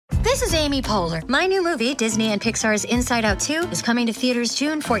This is Amy Poehler. My new movie, Disney and Pixar's Inside Out 2, is coming to theaters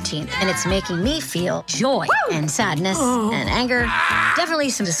June 14th, and it's making me feel joy and sadness and anger, definitely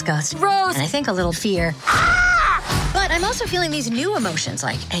some disgust, and I think a little fear. But I'm also feeling these new emotions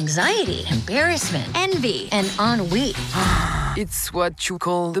like anxiety, embarrassment, envy, and ennui. It's what you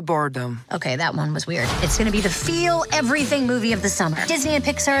call the boredom. Okay, that one was weird. It's going to be the feel everything movie of the summer. Disney and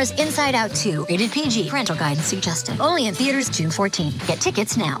Pixar's Inside Out 2, rated PG. Parental guidance suggested. Only in theaters June 14th. Get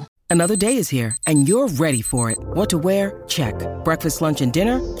tickets now. Another day is here, and you're ready for it. What to wear? Check. Breakfast, lunch, and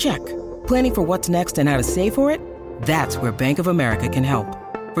dinner? Check. Planning for what's next and how to save for it? That's where Bank of America can help.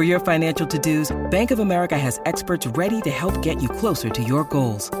 For your financial to-dos, Bank of America has experts ready to help get you closer to your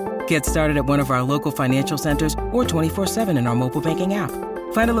goals. Get started at one of our local financial centers or 24/7 in our mobile banking app.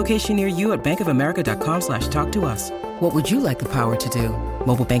 Find a location near you at bankofamerica.com/talktous. What would you like the power to do?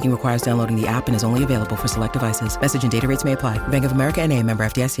 Mobile banking requires downloading the app and is only available for select devices. Message and data rates may apply. Bank of America N.A., member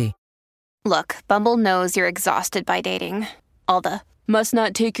FDIC. Look, Bumble knows you're exhausted by dating. All the must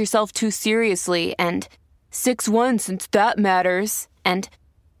not take yourself too seriously and 6'1" since that matters. And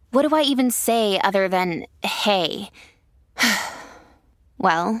what do I even say other than, hey?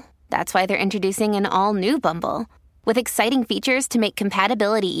 Well, that's why they're introducing an all-new Bumble, with exciting features to make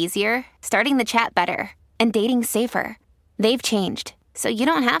compatibility easier, starting the chat better, and dating safer. They've changed, so you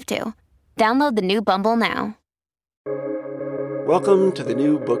don't have to. Download the new Bumble now. Welcome to the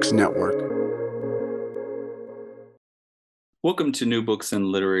New Books Network. Welcome to New Books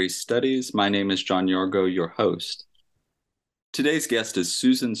in Literary Studies. My name is John Yargo, your host. Today's guest is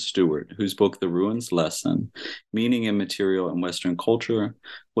Susan Stewart, whose book, The Ruins Lesson, Meaning and Material in Western Culture,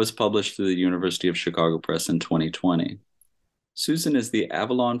 was published through the University of Chicago Press in 2020. Susan is the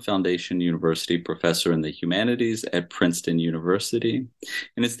Avalon Foundation University Professor in the Humanities at Princeton University,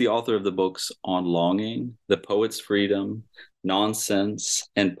 and is the author of the books On Longing, The Poet's Freedom, Nonsense,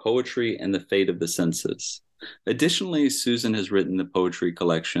 and Poetry and the Fate of the Senses. Additionally, Susan has written the poetry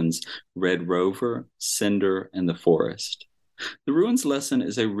collections Red Rover, Cinder, and The Forest. The Ruins Lesson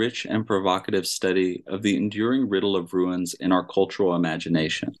is a rich and provocative study of the enduring riddle of ruins in our cultural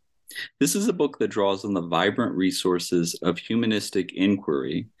imagination. This is a book that draws on the vibrant resources of humanistic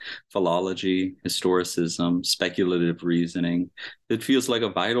inquiry, philology, historicism, speculative reasoning, that feels like a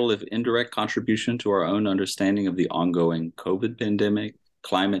vital, if indirect, contribution to our own understanding of the ongoing COVID pandemic,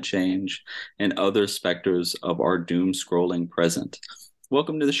 climate change, and other specters of our doom-scrolling present.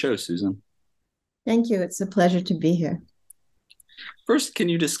 Welcome to the show, Susan. Thank you. It's a pleasure to be here. First, can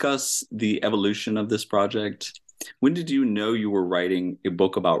you discuss the evolution of this project? When did you know you were writing a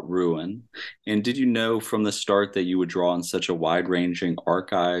book about ruin? And did you know from the start that you would draw on such a wide-ranging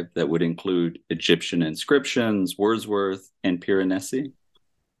archive that would include Egyptian inscriptions, Wordsworth, and Piranesi?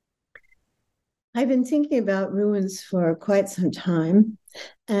 I've been thinking about ruins for quite some time,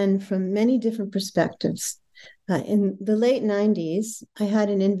 and from many different perspectives. In the late 90s, I had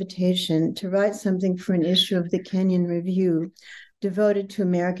an invitation to write something for an issue of the Kenyon Review devoted to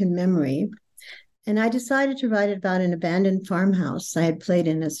American memory, and I decided to write about an abandoned farmhouse I had played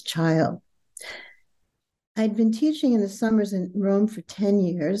in as a child. I'd been teaching in the summers in Rome for 10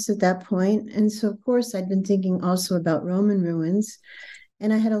 years at that point, and so of course I'd been thinking also about Roman ruins,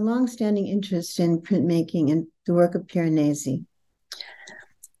 and I had a long-standing interest in printmaking and the work of Piranesi.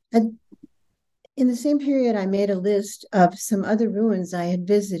 In the same period, I made a list of some other ruins I had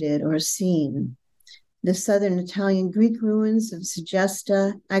visited or seen. The southern Italian Greek ruins of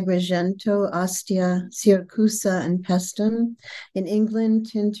Segesta, Agrigento, Ostia, Syracusa, and Paestum. In England,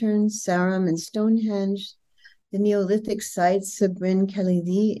 Tintern, Sarum, and Stonehenge. The Neolithic sites of Bryn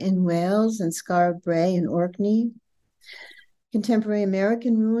Celyn in Wales and Skara Brae in Orkney. Contemporary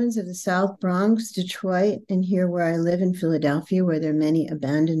American ruins of the South Bronx, Detroit, and here where I live in Philadelphia, where there are many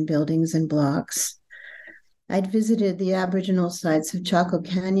abandoned buildings and blocks. I'd visited the Aboriginal sites of Chaco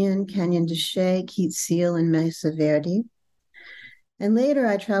Canyon, Canyon de Chelly, Keats Seal, and Mesa Verde. And later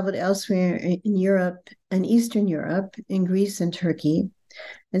I traveled elsewhere in Europe and Eastern Europe, in Greece and Turkey,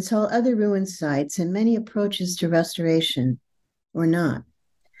 and saw other ruin sites and many approaches to restoration, or not.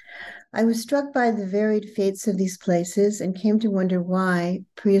 I was struck by the varied fates of these places and came to wonder why,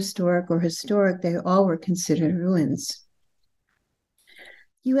 prehistoric or historic, they all were considered ruins.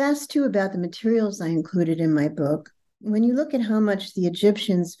 You asked too about the materials I included in my book. When you look at how much the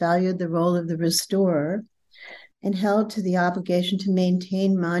Egyptians valued the role of the restorer and held to the obligation to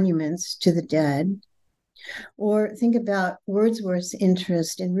maintain monuments to the dead, or think about Wordsworth's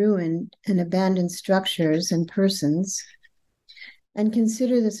interest in ruined and abandoned structures and persons, and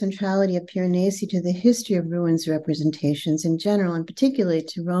consider the centrality of Piranesi to the history of ruins representations in general, and particularly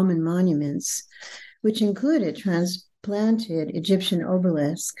to Roman monuments, which included transplanted Egyptian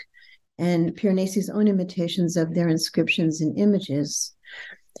obelisk and Piranesi's own imitations of their inscriptions and images.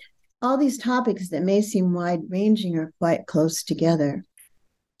 All these topics that may seem wide-ranging are quite close together.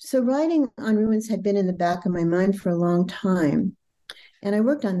 So writing on ruins had been in the back of my mind for a long time, and I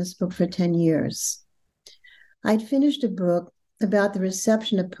worked on this book for 10 years. I'd finished a book about the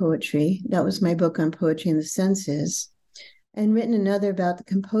reception of poetry. That was my book on poetry and the senses, and written another about the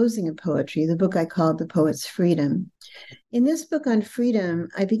composing of poetry, the book I called The Poet's Freedom. In this book on freedom,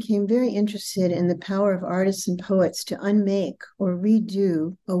 I became very interested in the power of artists and poets to unmake or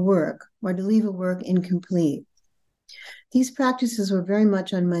redo a work, or to leave a work incomplete. These practices were very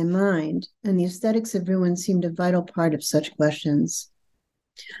much on my mind, and the aesthetics of ruins seemed a vital part of such questions.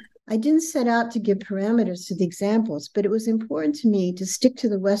 I didn't set out to give parameters to the examples, but it was important to me to stick to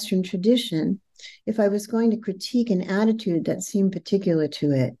the Western tradition if I was going to critique an attitude that seemed particular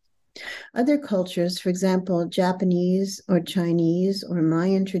to it. Other cultures, for example, Japanese or Chinese or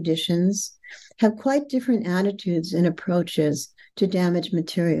Mayan traditions, have quite different attitudes and approaches to damaged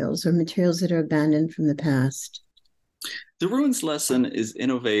materials or materials that are abandoned from the past. The Ruins lesson is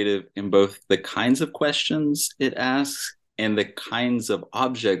innovative in both the kinds of questions it asks and the kinds of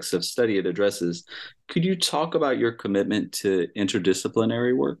objects of study it addresses. Could you talk about your commitment to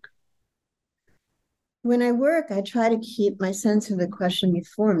interdisciplinary work? When I work, I try to keep my sense of the question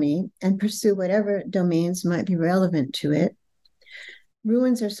before me and pursue whatever domains might be relevant to it.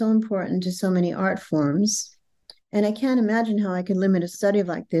 Ruins are so important to so many art forms, and I can't imagine how I could limit a study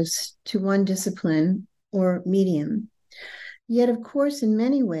like this to one discipline or medium. Yet, of course, in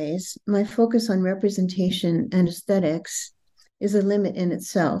many ways, my focus on representation and aesthetics is a limit in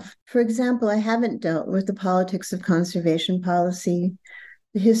itself. For example, I haven't dealt with the politics of conservation policy,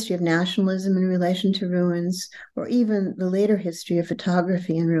 the history of nationalism in relation to ruins, or even the later history of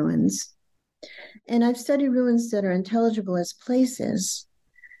photography in ruins. And I've studied ruins that are intelligible as places.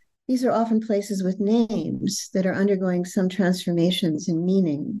 These are often places with names that are undergoing some transformations in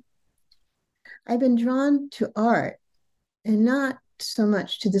meaning. I've been drawn to art and not so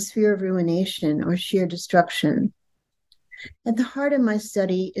much to the sphere of ruination or sheer destruction. At the heart of my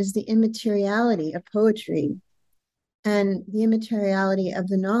study is the immateriality of poetry and the immateriality of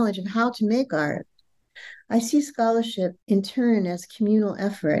the knowledge of how to make art. I see scholarship in turn as communal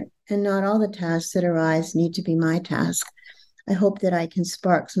effort, and not all the tasks that arise need to be my task. I hope that I can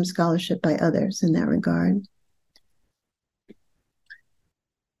spark some scholarship by others in that regard.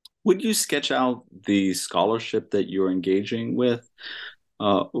 Would you sketch out the scholarship that you're engaging with?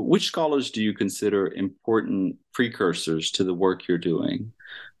 Which scholars do you consider important precursors to the work you're doing?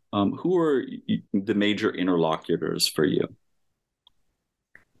 Who are the major interlocutors for you?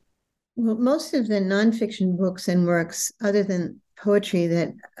 Well, most of the nonfiction books and works, other than poetry,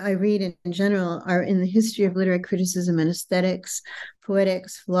 that I read in general are in the history of literary criticism and aesthetics,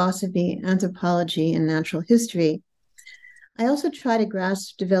 poetics, philosophy, anthropology, and natural history. I also try to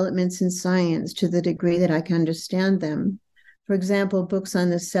grasp developments in science to the degree that I can understand them. For example, books on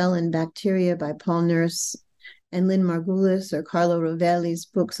the cell and bacteria by Paul Nurse and Lynn Margulis or Carlo Rovelli's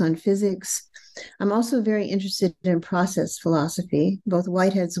books on physics. I'm also very interested in process philosophy, both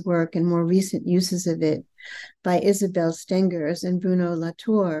Whitehead's work and more recent uses of it by Isabelle Stengers and Bruno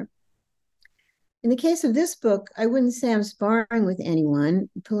Latour. In the case of this book, I wouldn't say I'm sparring with anyone.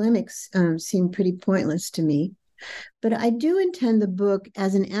 Polemics seem pretty pointless to me. But I do intend the book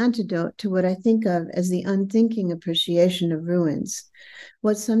as an antidote to what I think of as the unthinking appreciation of ruins,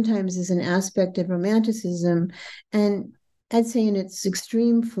 what sometimes is an aspect of romanticism, and I'd say in its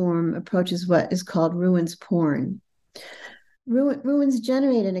extreme form approaches what is called ruins porn. Ruins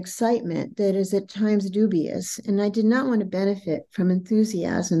generate an excitement that is at times dubious, and I did not want to benefit from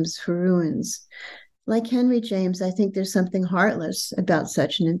enthusiasms for ruins. Like Henry James, I think there's something heartless about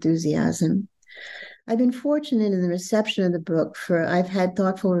such an enthusiasm. I've been fortunate in the reception of the book, for I've had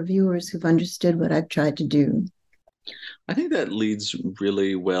thoughtful reviewers who've understood what I've tried to do. I think that leads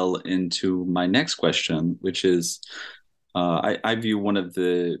really well into my next question, which is, I view one of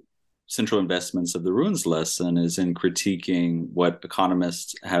the central investments of the Ruins lesson is in critiquing what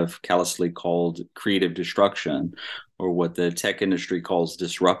economists have callously called creative destruction, or what the tech industry calls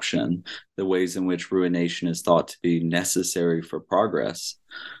disruption, the ways in which ruination is thought to be necessary for progress.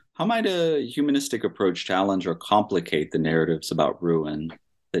 How might a humanistic approach challenge or complicate the narratives about ruin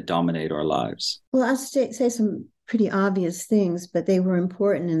that dominate our lives? Well, I'll say some pretty obvious things, but they were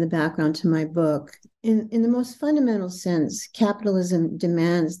important in the background to my book. In the most fundamental sense, capitalism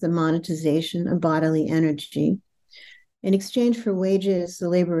demands the monetization of bodily energy. In exchange for wages, the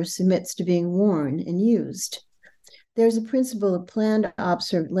laborer submits to being worn and used. There's a principle of planned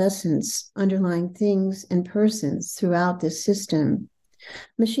obsolescence underlying things and persons throughout this system.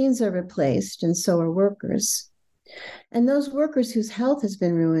 Machines are replaced, and so are workers. And those workers whose health has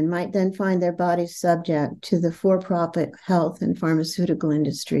been ruined might then find their bodies subject to the for-profit health and pharmaceutical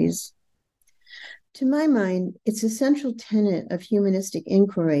industries. To my mind, it's a central tenet of humanistic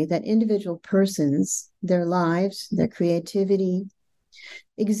inquiry that individual persons, their lives, their creativity,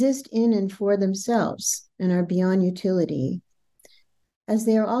 exist in and for themselves and are beyond utility, as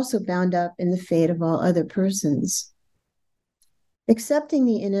they are also bound up in the fate of all other persons. Accepting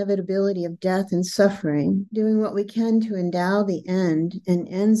the inevitability of death and suffering, doing what we can to endow the end and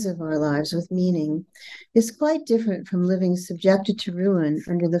ends of our lives with meaning, is quite different from living subjected to ruin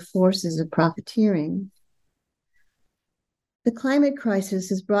under the forces of profiteering. The climate crisis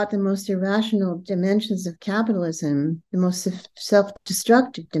has brought the most irrational dimensions of capitalism, the most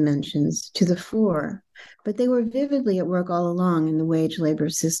self-destructive dimensions, to the fore, but they were vividly at work all along in the wage labor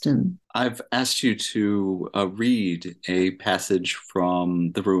system. I've asked you to read a passage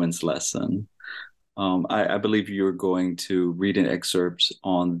from the Ruins lesson. I believe you're going to read an excerpt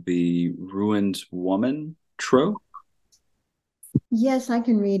on the ruined woman trope. Yes, I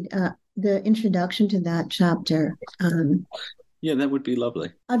can read the introduction to that chapter. Yeah, that would be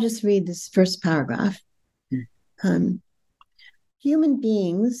lovely. I'll just read this first paragraph. Human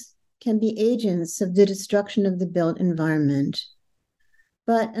beings can be agents of the destruction of the built environment,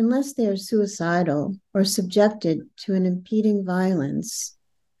 but unless they are suicidal or subjected to an impeding violence,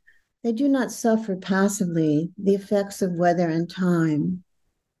 they do not suffer passively the effects of weather and time.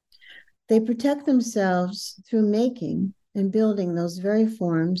 They protect themselves through making and building those very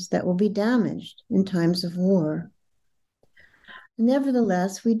forms that will be damaged in times of war.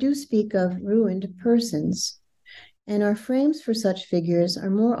 Nevertheless, we do speak of ruined persons, and our frames for such figures are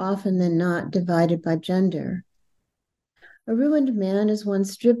more often than not divided by gender. A ruined man is one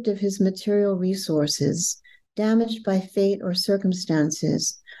stripped of his material resources, damaged by fate or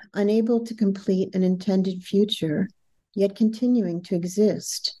circumstances, unable to complete an intended future, yet continuing to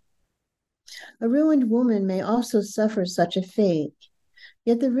exist. A ruined woman may also suffer such a fate,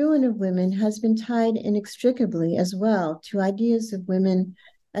 yet the ruin of women has been tied inextricably as well to ideas of women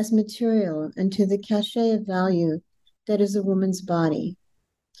as material and to the cachet of value that is a woman's body,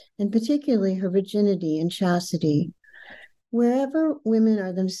 and particularly her virginity and chastity. Wherever women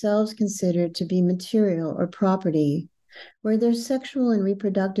are themselves considered to be material or property, where their sexual and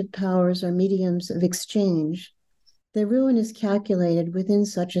reproductive powers are mediums of exchange, their ruin is calculated within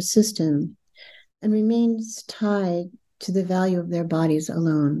such a system and remains tied to the value of their bodies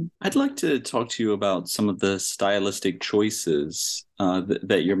alone. I'd like to talk to you about some of the stylistic choices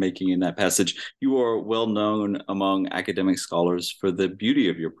that you're making in that passage. You are well known among academic scholars for the beauty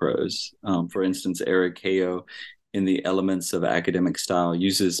of your prose. For instance, Eric Keogh, in the Elements of Academic Style,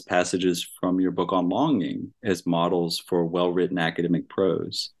 uses passages from your book on longing as models for well-written academic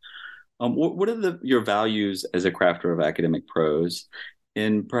prose. What are your values as a crafter of academic prose?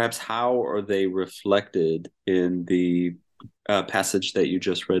 And perhaps how are they reflected in the passage that you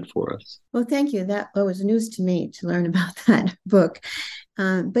just read for us? Well, thank you. That was news to me to learn about that book.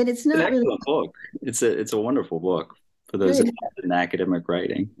 But it's not really a book. It's a wonderful book for those interested in academic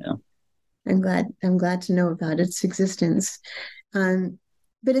writing. Yeah, I'm glad to know about its existence.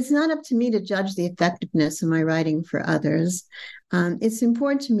 But it's not up to me to judge the effectiveness of my writing for others. It's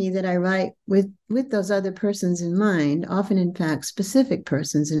important to me that I write with those other persons in mind, often, in fact, specific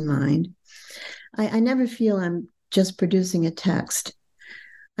persons in mind. I never feel I'm just producing a text.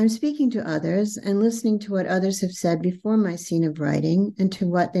 I'm speaking to others and listening to what others have said before my scene of writing and to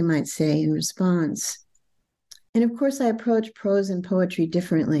what they might say in response. And of course, I approach prose and poetry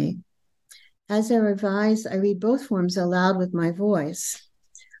differently. As I revise, I read both forms aloud with my voice.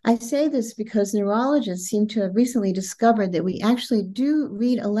 I say this because neurologists seem to have recently discovered that we actually do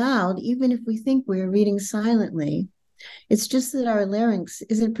read aloud, even if we think we are reading silently. It's just that our larynx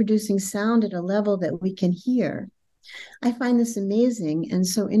isn't producing sound at a level that we can hear. I find this amazing and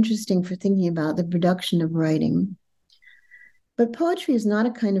so interesting for thinking about the production of writing. But poetry is not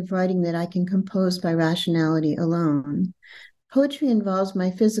a kind of writing that I can compose by rationality alone. Poetry involves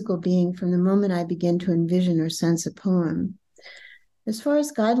my physical being from the moment I begin to envision or sense a poem. As far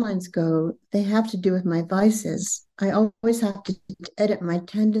as guidelines go, they have to do with my vices. I always have to edit my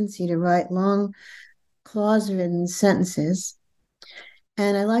tendency to write long, clause-ridden sentences.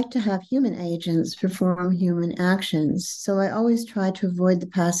 And I like to have human agents perform human actions. So I always try to avoid the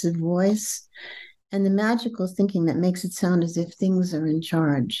passive voice and the magical thinking that makes it sound as if things are in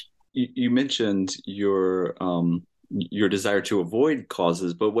charge. You mentioned your desire to avoid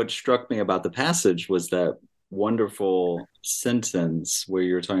clauses, but what struck me about the passage was that wonderful sentence where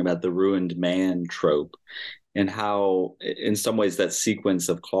you're talking about the ruined man trope and how, in some ways, that sequence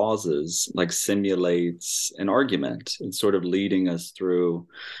of clauses like simulates an argument. It's sort of leading us through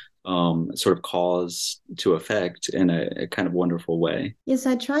sort of cause to effect in a kind of wonderful way. Yes,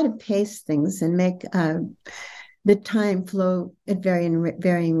 I try to pace things and make the time flow at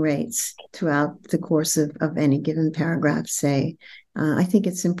varying rates throughout the course of any given paragraph, say. I think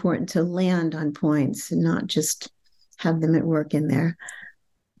it's important to land on points and not just have them at work in there.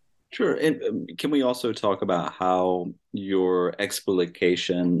 Sure. And can we also talk about how your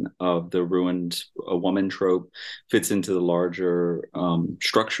explication of the ruined woman trope fits into the larger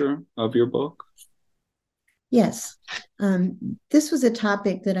structure of your book? Yes. This was a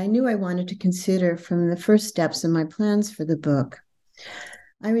topic that I knew I wanted to consider from the first steps in my plans for the book.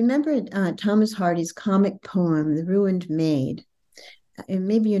 I remembered Thomas Hardy's comic poem, The Ruined Maid. And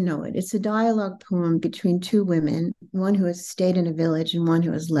maybe you know it. It's a dialogue poem between two women, one who has stayed in a village and one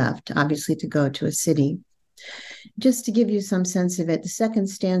who has left, obviously to go to a city. Just to give you some sense of it, the second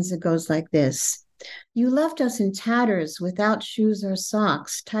stanza goes like this. You left us in tatters without shoes or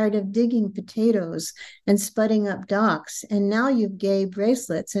socks, tired of digging potatoes and spudding up docks, and now you've gay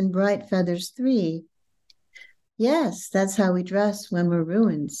bracelets and bright feathers 3. Yes, that's how we dress when we're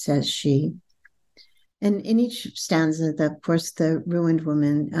ruined, says she. And in each stanza, of course, the ruined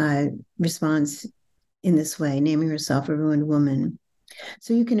woman responds in this way, naming herself a ruined woman.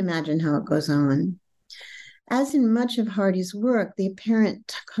 So you can imagine how it goes on. As in much of Hardy's work, the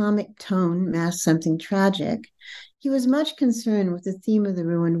apparent comic tone masked something tragic. He was much concerned with the theme of the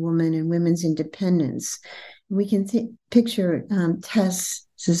ruined woman and women's independence. We can picture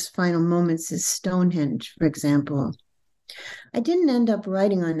Tess's final moments as Stonehenge, for example. I didn't end up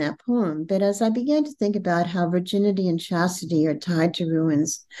writing on that poem, but as I began to think about how virginity and chastity are tied to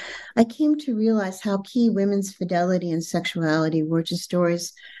ruins, I came to realize how key women's fidelity and sexuality were to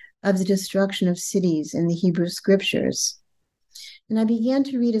stories of the destruction of cities in the Hebrew scriptures. And I began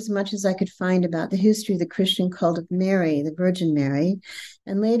to read as much as I could find about the history of the Christian cult of Mary, the Virgin Mary,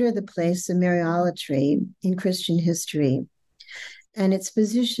 and later the place of Mariolatry in Christian history, and its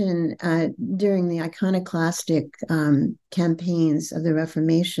position during the iconoclastic campaigns of the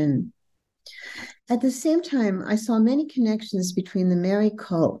Reformation. At the same time, I saw many connections between the Mary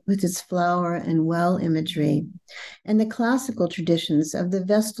cult with its flower and well imagery and the classical traditions of the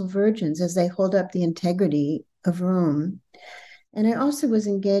Vestal Virgins as they hold up the integrity of Rome. And I also was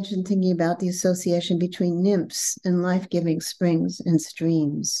engaged in thinking about the association between nymphs and life-giving springs and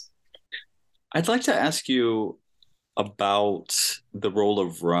streams. I'd like to ask you about the role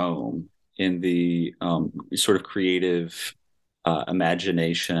of Rome in the sort of creative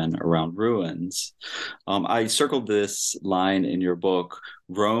imagination around ruins. I circled this line in your book,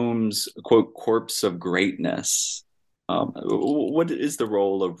 Rome's, quote, corpse of greatness. What is the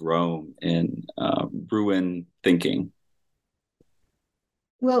role of Rome in ruin thinking?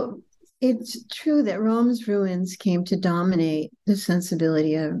 Well, it's true that Rome's ruins came to dominate the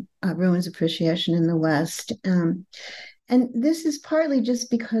sensibility of ruins appreciation in the West. And this is partly just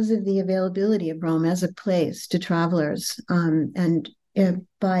because of the availability of Rome as a place to travelers. And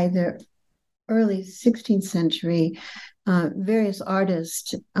by the early 16th century, various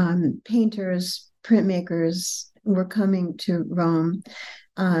artists, painters, printmakers were coming to Rome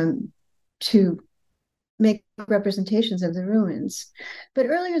to make representations of the ruins. But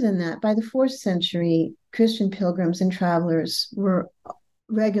earlier than that, by the 4th century, Christian pilgrims and travelers were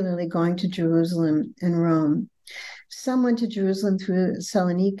regularly going to Jerusalem and Rome. Some went to Jerusalem through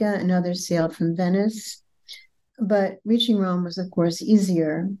Salonika and others sailed from Venice. But reaching Rome was, of course,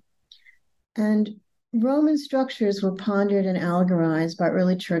 easier. And Roman structures were pondered and allegorized by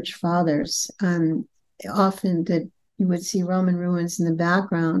early church fathers. Often that you would see Roman ruins in the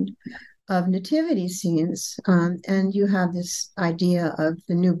background of nativity scenes. And you have this idea of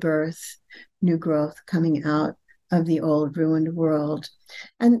the new birth, new growth coming out of the old ruined world.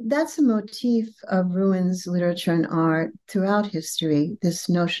 And that's a motif of ruins, literature, and art throughout history, this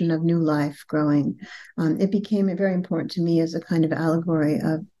notion of new life growing. It became very important to me as a kind of allegory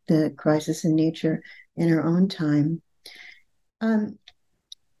of the crisis in nature in our own time.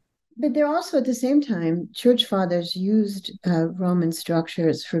 But there also, at the same time, church fathers used Roman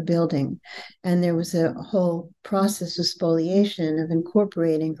structures for building. And there was a whole process of spoliation, of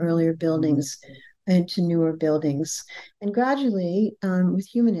incorporating earlier buildings into newer buildings. And gradually, with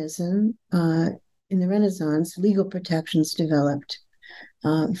humanism in the Renaissance, legal protections developed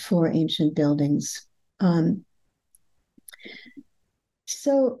for ancient buildings.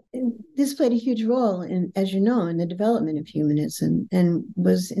 So this played a huge role in, as you know, in the development of humanism and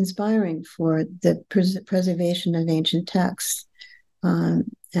was inspiring for the preservation of ancient texts and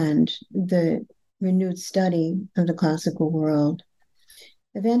the renewed study of the classical world.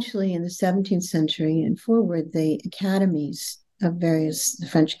 Eventually, in the 17th century and forward, the academies of the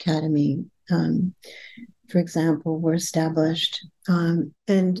French Academy, for example, were established. And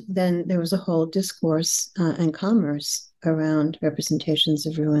then there was a whole discourse and commerce around representations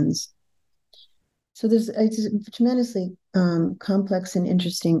of ruins. So it's a tremendously complex and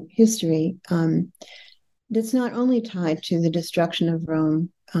interesting history that's not only tied to the destruction of Rome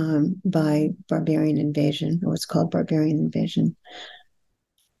by barbarian invasion, or what's called barbarian invasion.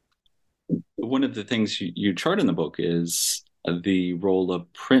 One of the things you chart in the book is the role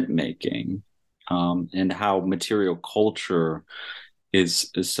of printmaking and how material culture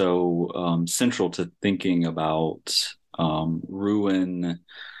is so central to thinking about ruin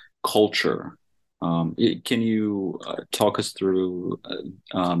culture. Can you talk us through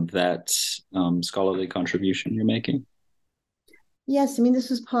that scholarly contribution you're making? Yes, I mean,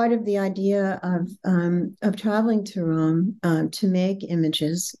 this was part of the idea of traveling to Rome to make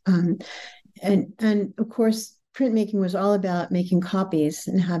images, and of course, printmaking was all about making copies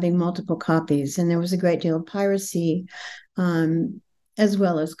and having multiple copies, and there was a great deal of piracy, as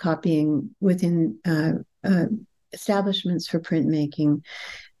well as copying within establishments for printmaking.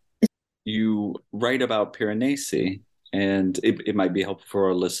 You write about Piranesi, and it might be helpful for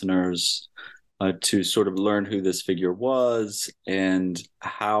our listeners to sort of learn who this figure was and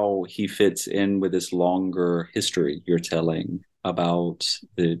how he fits in with this longer history you're telling about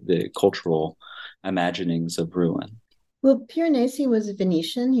the cultural imaginings of ruin. Well, Piranesi was a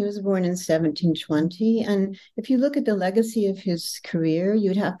Venetian. He was born in 1720. And if you look at the legacy of his career,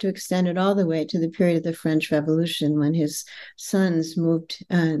 you'd have to extend it all the way to the period of the French Revolution, when his sons moved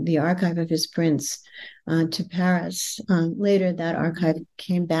the archive of his prints to Paris. Later, that archive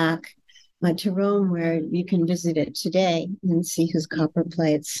came back to Rome, where you can visit it today and see his copper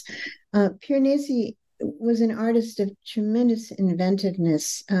plates. Piranesi was an artist of tremendous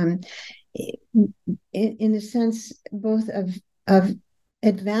inventiveness, in the sense both of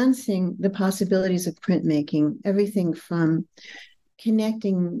advancing the possibilities of printmaking, everything from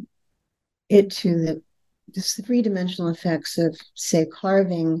connecting it to the three-dimensional effects of, say,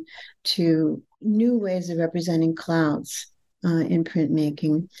 carving, to new ways of representing clouds in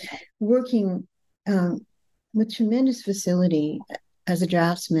printmaking, working with tremendous facility as a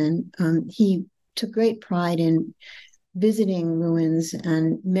draftsman. He took great pride in visiting ruins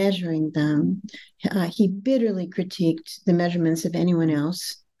and measuring them. He bitterly critiqued the measurements of anyone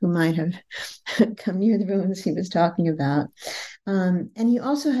else who might have come near the ruins he was talking about. And he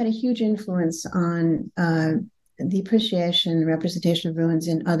also had a huge influence on the appreciation and representation of ruins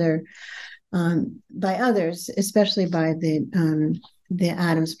in by others, especially by the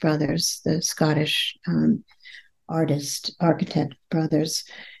Adams brothers, the Scottish architect brothers.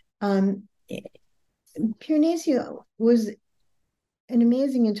 Piranesi was an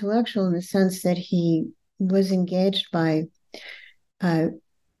amazing intellectual in the sense that he was engaged by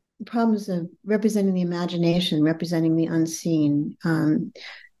problems of representing the imagination, representing the unseen.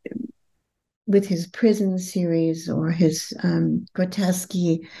 With his prison series or his grotesque,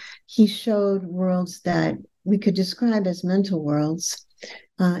 he showed worlds that we could describe as mental worlds.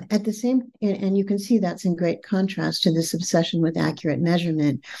 At the same, and you can see that's in great contrast to this obsession with accurate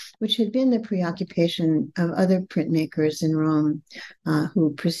measurement, which had been the preoccupation of other printmakers in Rome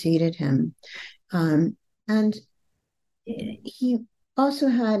who preceded him. And he also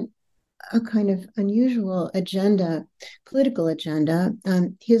had a kind of unusual agenda, political agenda.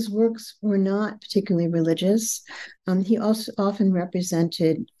 His works were not particularly religious. He also often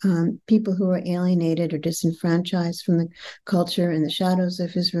represented people who were alienated or disenfranchised from the culture in the shadows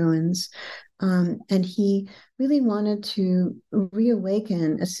of his ruins. And he really wanted to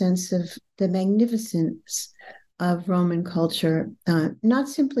reawaken a sense of the magnificence of Roman culture, not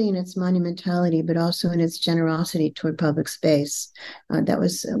simply in its monumentality, but also in its generosity toward public space. That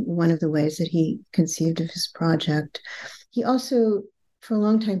was one of the ways that he conceived of his project. He also, for a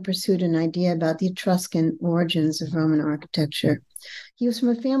long time, pursued an idea about the Etruscan origins of Roman architecture. He was from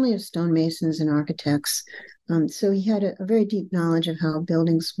a family of stonemasons and architects, so he had a very deep knowledge of how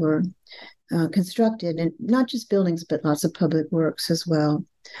buildings were constructed, and not just buildings, but lots of public works as well.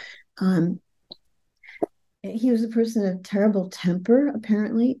 He was a person of terrible temper,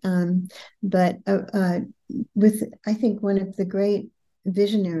 apparently, but with, I think, one of the great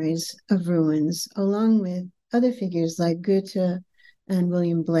visionaries of ruins, along with other figures like Goethe and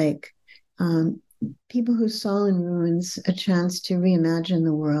William Blake, people who saw in ruins a chance to reimagine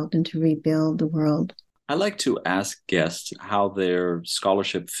the world and to rebuild the world. I like to ask guests how their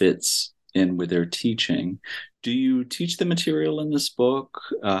scholarship fits in with their teaching. do you teach the material in this book?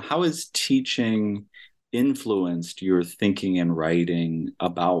 How has teaching influenced your thinking and writing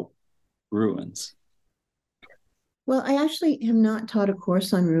about ruins? Well, I actually have not taught a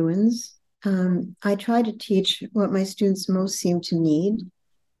course on ruins. I try to teach what my students most seem to need.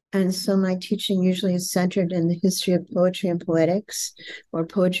 And so my teaching usually is centered in the history of poetry and poetics, or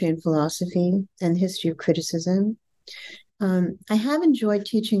poetry and philosophy, and the history of criticism. I have enjoyed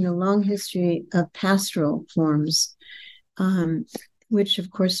teaching the long history of pastoral forms, which of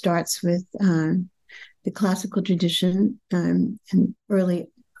course starts with the classical tradition and early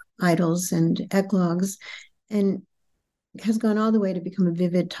idylls and eclogues, and has gone all the way to become a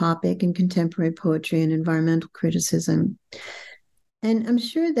vivid topic in contemporary poetry and environmental criticism. And I'm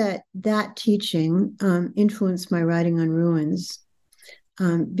sure that teaching influenced my writing on ruins,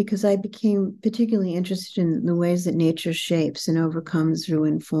 because I became particularly interested in the ways that nature shapes and overcomes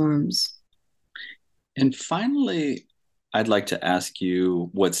ruin forms. And finally, I'd like to ask you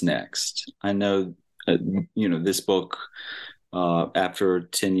what's next. I know, this book, after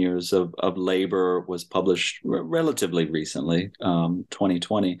 10 years of labor, was published relatively recently,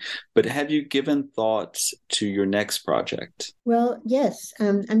 2020. But have you given thoughts to your next project? Well, yes.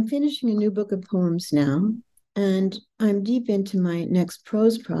 I'm finishing a new book of poems now, and I'm deep into my next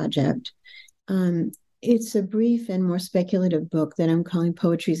prose project. It's a brief and more speculative book that I'm calling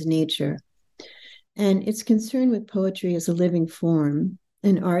Poetry's Nature. And it's concerned with poetry as a living form,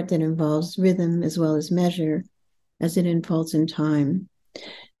 an art that involves rhythm as well as measure, as it unfolds in time.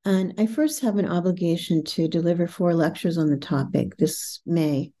 And I first have an obligation to deliver 4 lectures on the topic this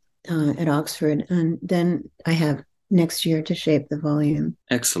May at Oxford, and then I have next year to shape the volume.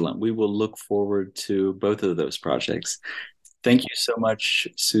 Excellent. We will look forward to both of those projects. Thank you so much,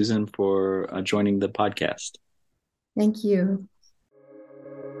 Susan, for joining the podcast. Thank you.